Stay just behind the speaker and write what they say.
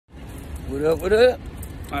What up, what up?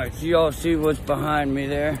 Alright, so y'all see what's behind me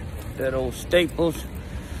there? That old Staples.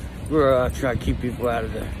 We're trying to keep people out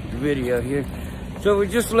of the video here. So we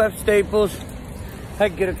just left Staples.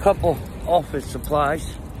 Had to get a couple office supplies.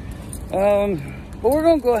 But we're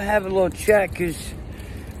gonna go have a little chat because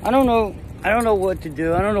I don't know what to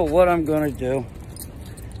do. I don't know what I'm gonna do.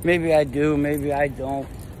 Maybe I do, maybe I don't.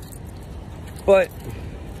 But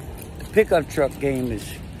the pickup truck game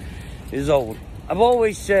is old. I've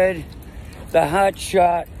always said the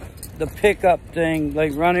Hotshot, the pickup thing,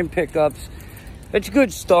 like running pickups, it's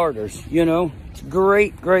good starters, you know? It's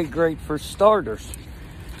great for starters.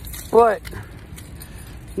 But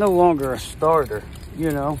no longer a starter,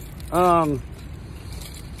 you know?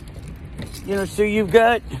 So you've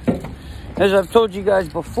got, as I've told you guys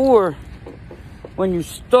before, when you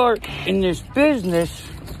start in this business,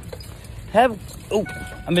 I'm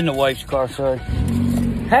in the wife's car, sorry.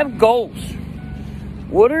 Have goals.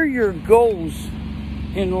 What are your goals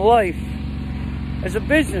in life as a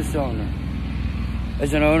business owner?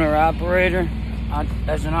 As an owner-operator,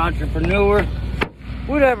 as an entrepreneur,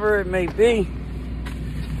 whatever it may be.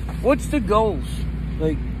 What's the goals?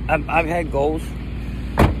 Like, I've had goals.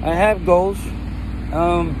 I have goals.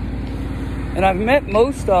 And I've met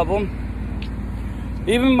most of them.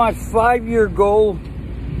 Even my 5-year goal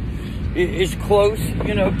is close,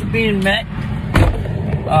 you know, to being met.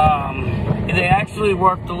 They actually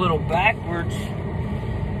worked a little backwards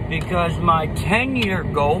because my 10-year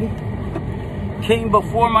goal came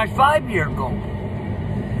before my 5-year goal.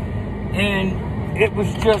 And it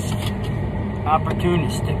was just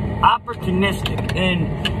opportunistic. And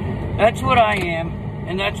that's what I am,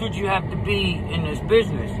 and that's what you have to be in this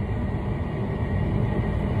business.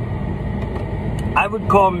 I would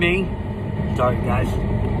call me, sorry guys,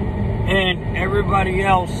 and everybody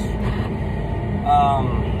else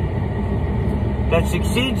that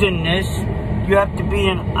succeeds in this, you have to be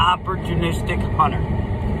an opportunistic hunter.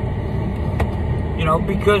 You know,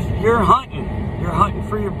 because you're hunting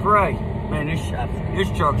for your prey. Man, this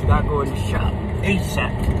truck's got to go in the shop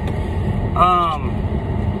ASAP.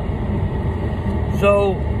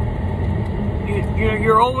 So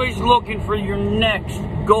you're always looking for your next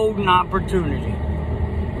golden opportunity.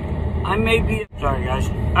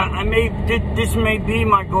 This may be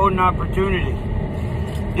my golden opportunity.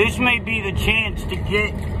 This may be the chance to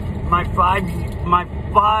get my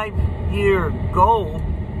 5-year goal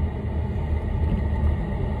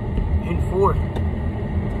in force.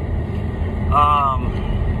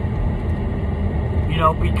 You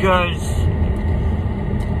know, because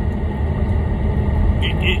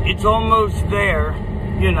it's almost there,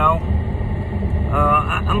 you know.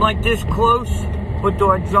 I'm like this close, but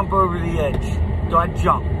do I jump over the edge? Do I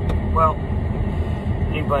jump? Well,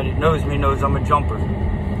 anybody that knows me knows I'm a jumper.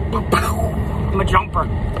 I'm a jumper.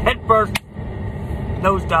 Head first.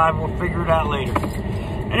 Nose dive. We'll figure it out later.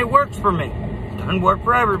 And it works for me. Doesn't work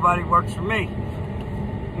for everybody. It works for me.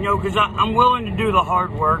 You know, because I'm willing to do the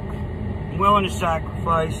hard work. I'm willing to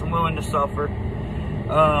sacrifice. I'm willing to suffer.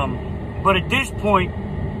 But at this point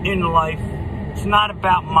in life, it's not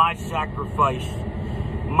about my sacrifice,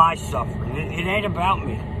 my suffering. It ain't about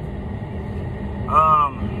me.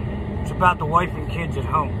 It's about the wife and kids at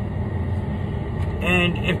home.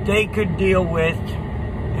 And if they could deal with,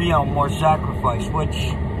 you know, more sacrifice,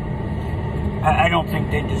 which I don't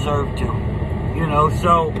think they deserve to, you know.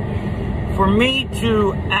 So for me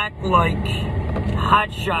to act like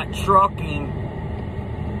Hotshot Trucking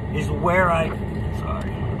is where I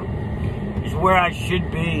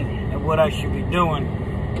should be and what I should be doing,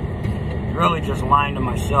 really just lying to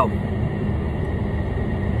myself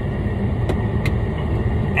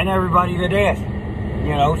and everybody that asks,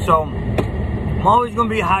 you know. So I'm always going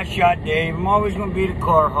to be Hotshot Dave. I'm always going to be the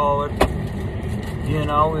car hauler. You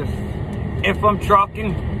know, if I'm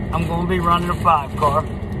trucking, I'm going to be running a 5-car,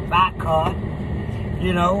 back car,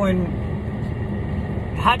 you know. And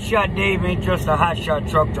Hotshot Dave ain't just a hotshot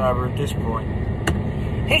truck driver at this point.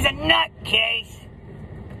 He's a nutcase.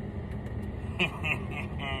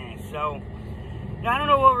 So, I don't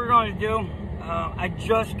know what we're going to do. I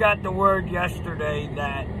just got the word yesterday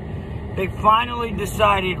that they finally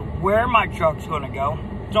decided where my truck's going to go.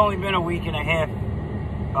 It's only been a week and a half.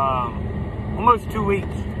 Almost 2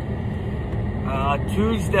 weeks.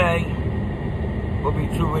 Tuesday will be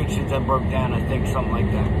 2 weeks since I broke down, I think, something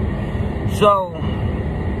like that. So,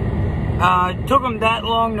 it took them that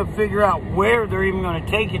long to figure out where they're even going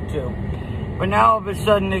to take it to. But now all of a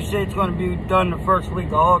sudden they say it's going to be done the first week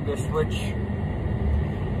of August, which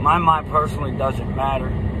in my mind personally doesn't matter.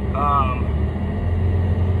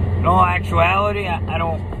 In all actuality, I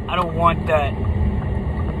don't want that.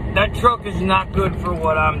 That truck is not good for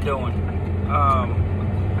what I'm doing.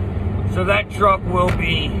 So that truck will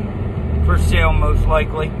be for sale most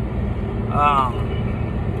likely. And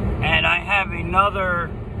I have another,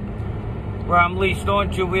 where I'm leased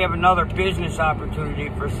onto, we have another business opportunity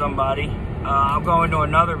for somebody. I'll go into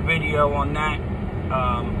another video on that.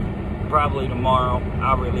 Probably tomorrow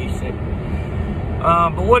I'll release it.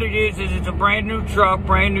 But what it is it's a brand new truck,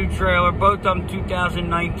 brand new trailer, both of them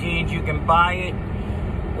 2019s. You can buy it,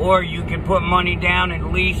 or you can put money down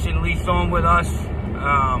and lease on with us.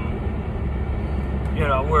 You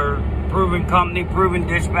know, we're proven company, proven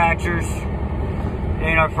dispatchers. It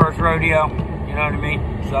ain't our first rodeo, you know what I mean?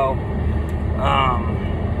 So,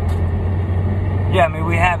 yeah, I mean,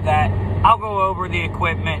 we have that. I'll go over the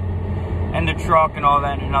equipment and the truck and all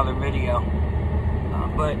that in another video.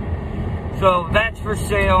 So that's for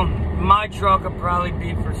sale. My truck will probably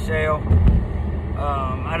be for sale.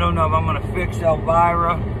 I don't know if I'm gonna fix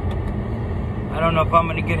Elvira. I don't know if I'm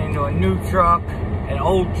gonna get into a new truck, an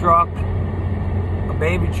old truck, a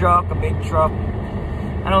baby truck, a big truck.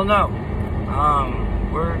 I don't know.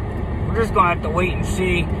 We're just gonna have to wait and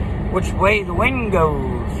see which way the wind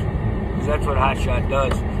goes. Because that's what Hotshot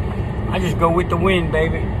does. I just go with the wind,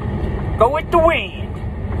 baby. Go with the wind.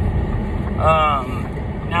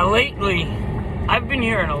 Now lately, I've been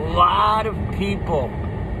hearing a lot of people.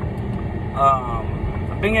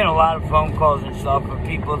 I've been getting a lot of phone calls and stuff of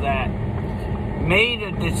people that made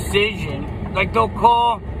a decision. Like, they'll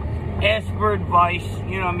call, ask for advice,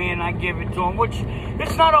 you know what I mean? I give it to them, which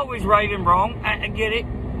it's not always right and wrong. I get it.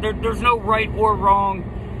 There's no right or wrong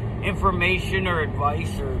information or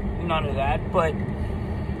advice or none of that. But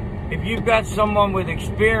if you've got someone with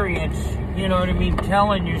experience, you know what I mean,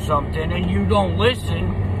 telling you something and you don't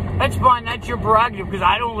listen, that's fine. That's your prerogative, because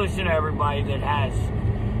I don't listen to everybody that has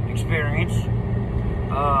experience.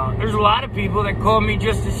 There's a lot of people that call me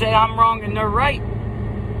just to say I'm wrong and they're right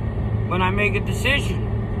when I make a decision.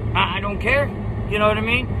 I don't care. You know what I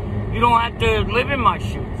mean? You don't have to live in my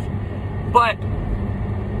shoes. But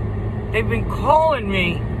they've been calling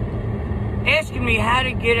me, asking me how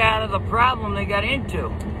to get out of the problem they got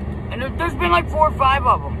into. And there's been like 4 or 5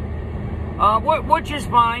 of them. Which is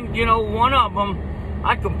fine. You know, one of them,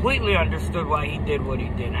 I completely understood why he did what he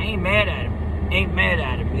did. I ain't mad at him. Ain't mad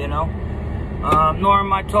at him, you know. Nor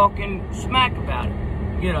am I talking smack about it.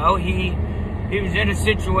 You know, he was in a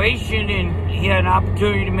situation and he had an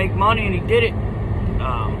opportunity to make money and he did it.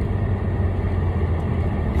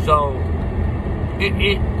 So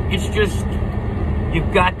it's just,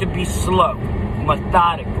 you've got to be slow,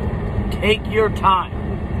 methodical. Take your time.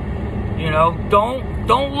 You know, don't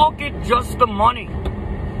look at just the money,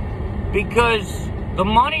 because the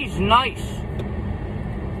money's nice.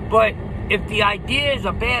 But if the idea is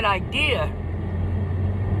a bad idea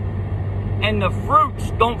and the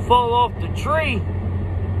fruits don't fall off the tree,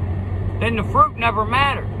 then the fruit never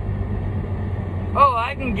mattered. Oh,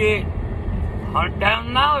 I can get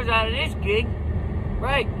 $100,000 out of this gig,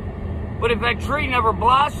 right? But if that tree never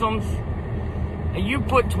blossoms and you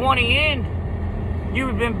put 20 in, you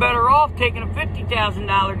would have been better off taking a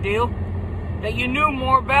 $50,000 deal that you knew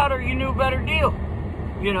more about, or you knew a better deal,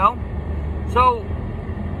 you know? So,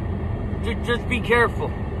 just be careful.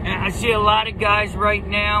 And I see a lot of guys right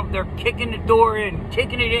now, they're kicking the door in,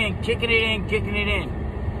 kicking it in, kicking it in, kicking it in.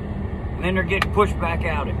 And then they're getting pushed back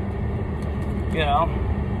out it. You know?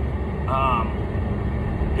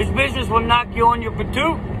 This business will knock you on your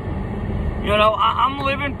patoot. You know, I'm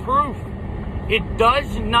living proof. It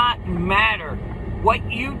does not matter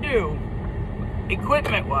what you do,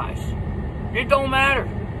 equipment-wise. It don't matter.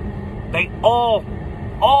 They all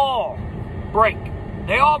break.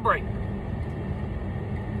 They all break.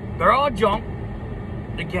 They're all junk.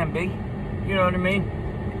 They can be. You know what I mean?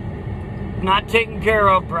 Not taken care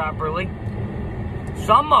of properly.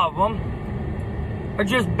 Some of them are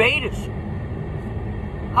just betas.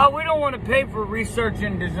 Oh, we don't want to pay for research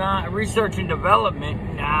and design, research and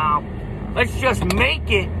development. No. Let's just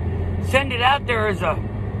make it, send it out there as a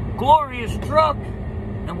glorious truck,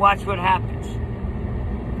 and watch what happens.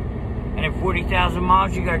 And at 40,000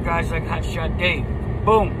 miles, you got guys like Hotshot Dave.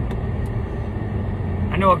 Boom.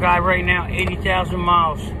 I know a guy right now, 80,000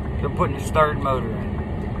 miles, they're putting his third motor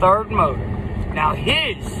in. Third motor. Now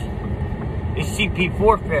his is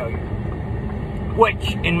CP4 failure,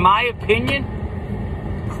 which, in my opinion,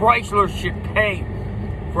 Chrysler should pay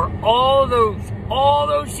for all those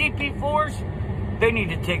CP4s. They need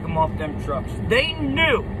to take them off them trucks. They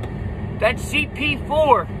knew that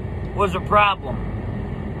CP4 was a problem,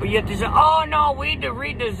 but yet they said, "Oh no, we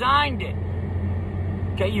redesigned it."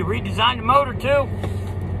 Okay, you redesigned the motor too.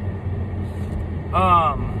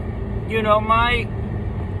 You know,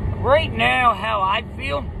 right now, how I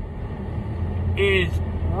feel, is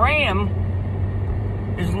Ram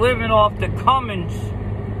is living off the Cummins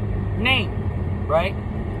name, right?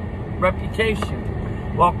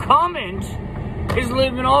 Reputation. While Cummins is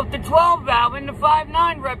living off the 12 valve and the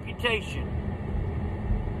 5.9 reputation.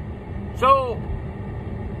 So,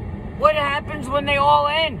 what happens when they all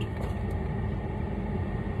end?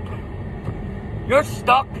 You're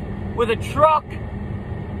stuck with a truck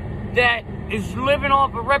that is living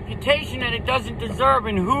off a reputation that it doesn't deserve,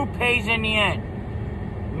 and who pays in the end?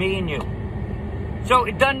 Me and you. So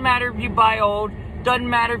it doesn't matter if you buy old, doesn't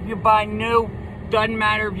matter if you buy new, doesn't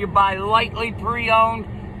matter if you buy lightly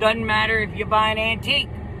pre-owned, doesn't matter if you buy an antique.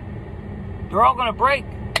 They're all gonna break,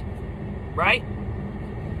 right?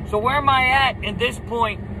 So where am I at this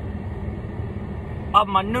point of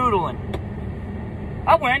my noodling?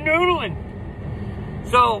 I went noodling.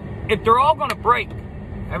 So if they're all gonna break,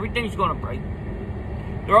 everything's gonna break,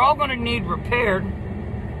 they're all gonna need repaired.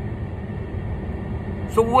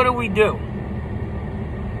 So what do we do?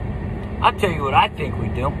 I'll tell you what I think we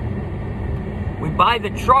do. We buy the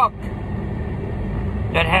truck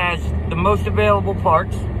that has the most available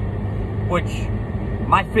parts, which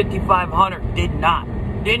my 5500 did not.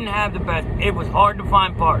 Didn't have the best. It was hard to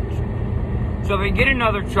find parts. So if we get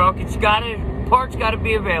another truck, parts gotta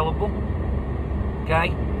be available.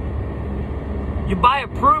 Okay? You buy a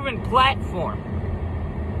proven platform.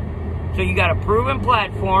 So you got a proven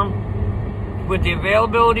platform with the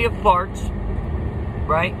availability of parts,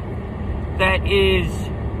 right? That is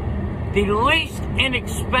the least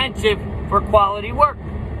inexpensive for quality work.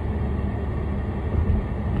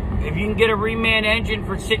 If you can get a reman engine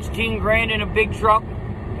for 16 grand in a big truck,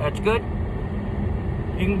 that's good.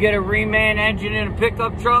 You can get a reman engine in a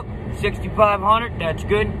pickup truck, 6,500, that's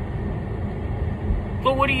good.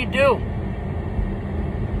 So what do?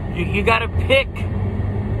 You got to pick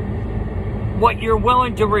what you're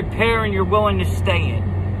willing to repair and you're willing to stay in.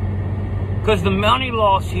 Because the money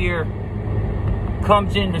loss here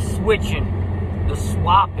comes in the switching, the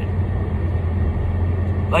swapping.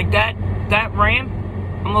 Like that Ram,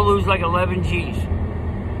 I'm going to lose like 11 G's.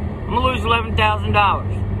 I'm going to lose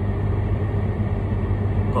 $11,000.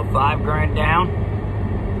 Put 5 grand down.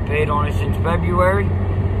 Paid on it since February.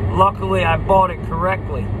 Luckily, I bought it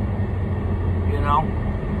correctly. You know?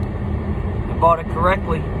 I bought it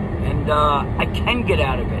correctly. And I can get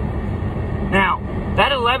out of it. Now,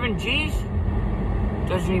 that 11 G's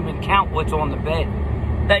doesn't even count what's on the bed.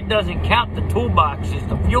 That doesn't count the toolboxes,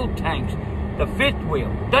 the fuel tanks, the fifth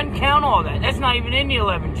wheel. Doesn't count all that. That's not even in the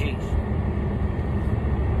 11 G's.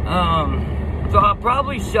 So I'll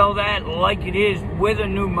probably sell that like it is with a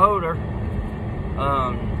new motor.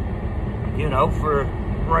 You know, for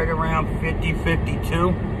right around 50,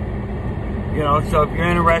 52. You know, so if you're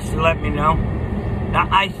interested, let me know. Now,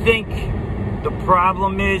 I think the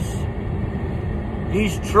problem is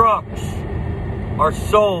these trucks are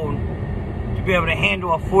sold to be able to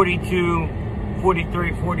handle a 42,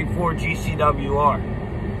 43, 44 GCWR.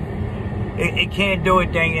 It can't do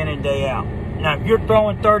it day in and day out. Now, if you're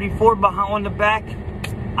throwing 34 behind on the back,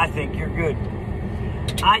 I think you're good.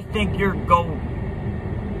 I think you're golden.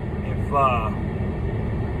 If,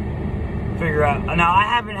 figure out. Now, I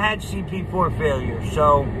haven't had CP4 failure,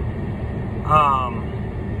 so,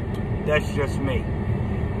 that's just me.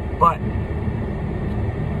 But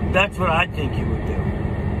that's what I think you would do.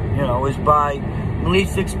 You know, is buy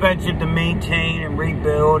least expensive to maintain and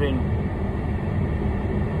rebuild and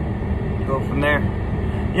go from there.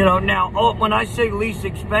 You know, now, when I say least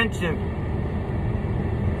expensive,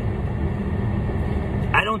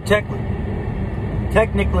 I don't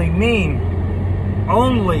technically mean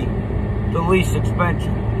only the least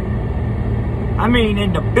expensive. I mean,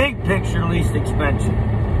 in the big picture, least expensive.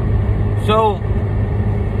 So,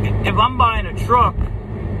 if I'm buying a truck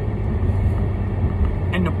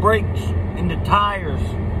and the brakes and the tires,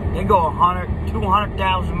 they go 100,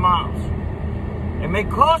 200,000 miles. It may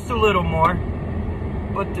cost a little more,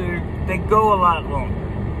 but they go a lot longer,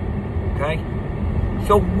 okay?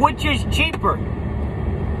 So which is cheaper?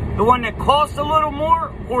 The one that costs a little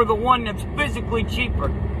more or the one that's physically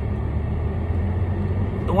cheaper?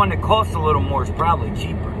 The one that costs a little more is probably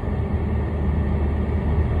cheaper.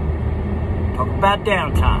 Talk about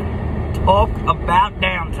downtime. Talk about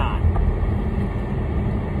downtime.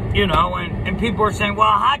 You know, and people are saying,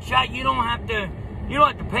 well, Hotshot, you don't have to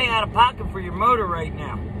pay out of pocket for your motor right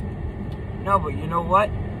now. No, but you know what?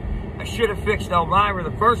 I should have fixed Elvira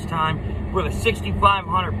the first time with a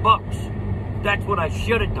 6,500 bucks. That's what I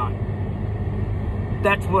should have done.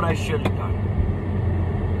 That's what I should have done.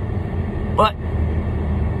 But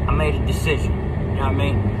I made a decision. You know what I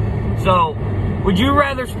mean? So, would you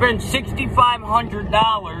rather spend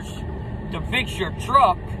 $6,500 to fix your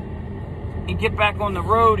truck and get back on the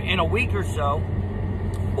road in a week or so?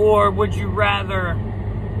 Or would you rather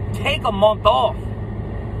take a month off,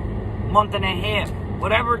 month and a half,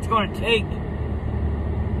 whatever it's going to take,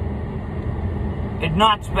 and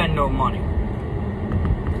not spend no money?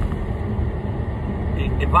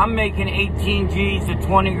 If I'm making 18 G's to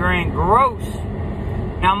 20 grand gross,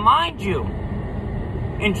 now mind you,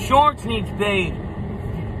 insurance needs paid,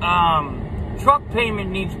 truck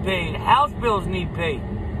payment needs paid, house bills need paid.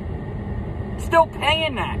 Still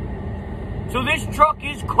paying that. So this truck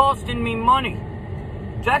is costing me money.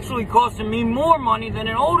 It's actually costing me more money than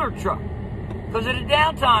an older truck because of the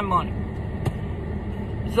downtime money.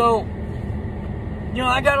 So, you know,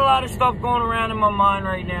 I got a lot of stuff going around in my mind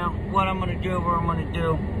right now. What I'm going to do, what I'm going to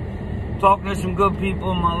do. Talking to some good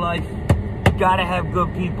people in my life. You got to have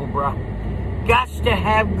good people, bro. Got to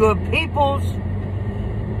have good peoples.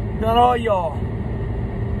 Not all y'all.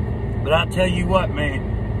 But I'll tell you what,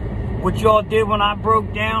 man. What y'all did when I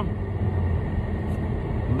broke down,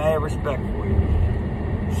 mad respect for you.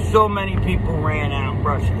 So many people ran out and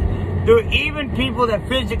rushed. There were even people that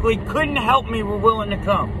physically couldn't help me were willing to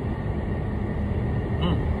come.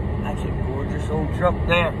 That's a gorgeous old truck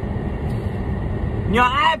there. You know,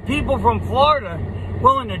 I have people from Florida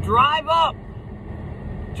willing to drive up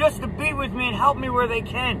just to be with me and help me where they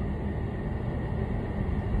can.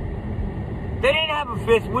 They didn't have a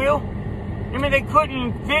fifth wheel. I mean, they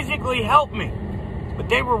couldn't physically help me, but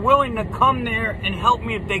they were willing to come there and help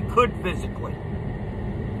me if they could physically.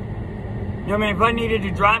 You know what I mean? If I needed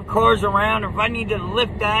to drive cars around, or if I needed to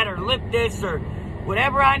lift that or lift this or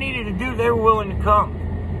whatever I needed to do, they were willing to come.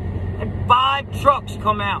 And 5 trucks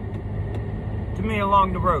come out to me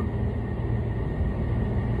along the road.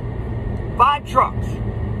 5 trucks.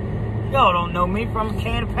 Y'all don't know me from a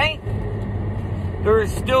can of paint. There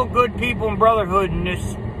is still good people and brotherhood in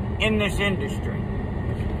this industry.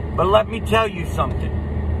 But let me tell you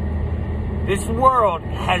something. This world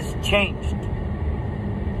has changed.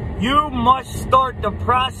 You must start the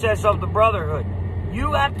process of the brotherhood.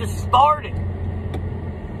 You have to start it.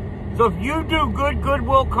 So if you do good, good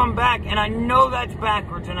will come back. And I know that's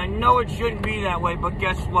backwards, and I know it shouldn't be that way, but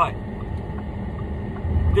guess what?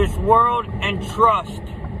 This world and trust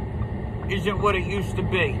isn't what it used to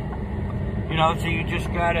be. You know, so you just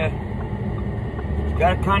gotta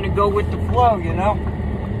kind of go with the flow, you know?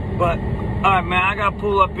 But, alright, man, I gotta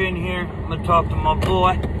pull up in here. I'm gonna talk to my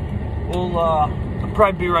boy. I'll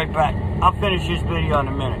probably be right back. I'll finish this video in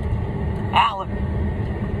a minute. Alan.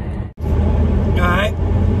 Alright,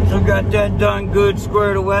 so got that done good,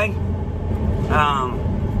 squared away.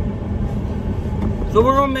 So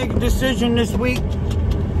we're gonna make a decision this week.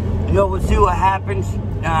 You know, we'll see what happens.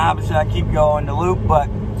 Obviously, I keep you all in the loop, but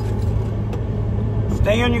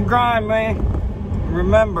stay on your grind, man.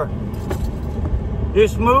 Remember,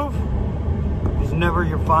 this move is never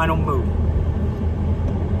your final move.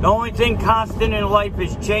 The only thing constant in life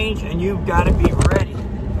is change, and you've got to be ready.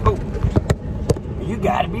 Oh, you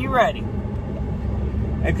got to be ready.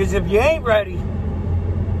 And because if you ain't ready,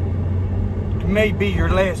 it may be your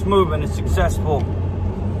last move in a successful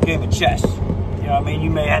game of chess. You know what I mean? You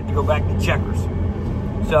may have to go back to checkers.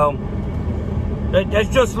 So, that's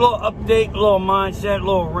just a little update, a little mindset, a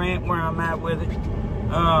little rant where I'm at with it.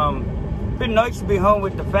 Been nice to be home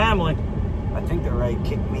with the family. I think they're ready to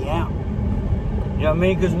kick me out. You know what I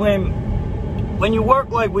mean? Because when you work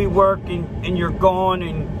like we work and you're gone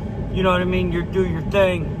and, you know what I mean, you do your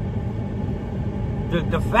thing,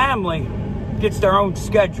 the family gets their own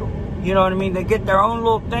schedule. You know what I mean? They get their own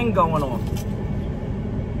little thing going on.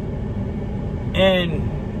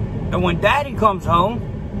 And when daddy comes home,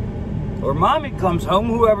 or mommy comes home,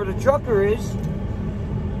 whoever the trucker is,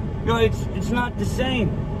 you know, it's not the same.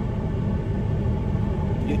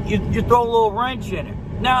 You throw a little wrench in it.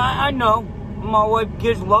 Now, I know my wife and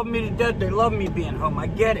kids love me to death. They love me being home. I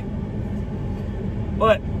get it.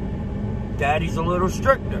 But daddy's a little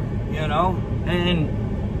stricter, you know, and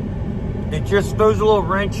it just throws a little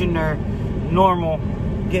wrench in their normal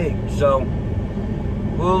gig. So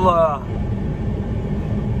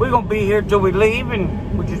we're gonna be here till we leave,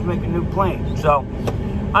 and we'll just make a new plan. So,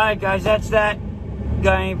 all right, guys, that's that.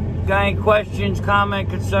 Got any questions, comment,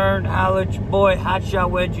 concern? I'll let your boy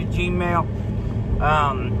hotshotwedge@gmail.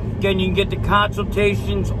 Again, you can get the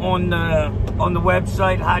consultations on the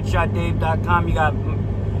website hotshotdave.com. You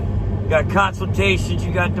got consultations.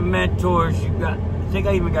 You got the mentors. I think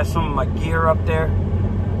I even got some of my gear up there.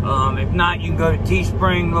 If not, you can go to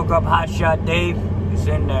Teespring, look up Hotshot Dave. It's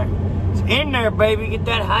in there. It's in there, baby. Get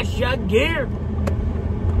that Hotshot gear.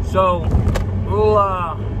 So we'll,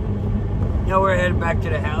 you know, we're headed back to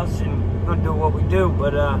the house and gonna do what we do.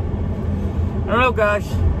 But don't know, guys.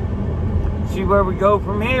 See where we go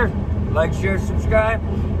from here. Like, share, subscribe.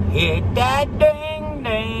 Hit that ding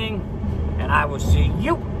ding. And I will see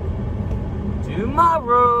you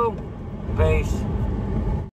tomorrow. Peace.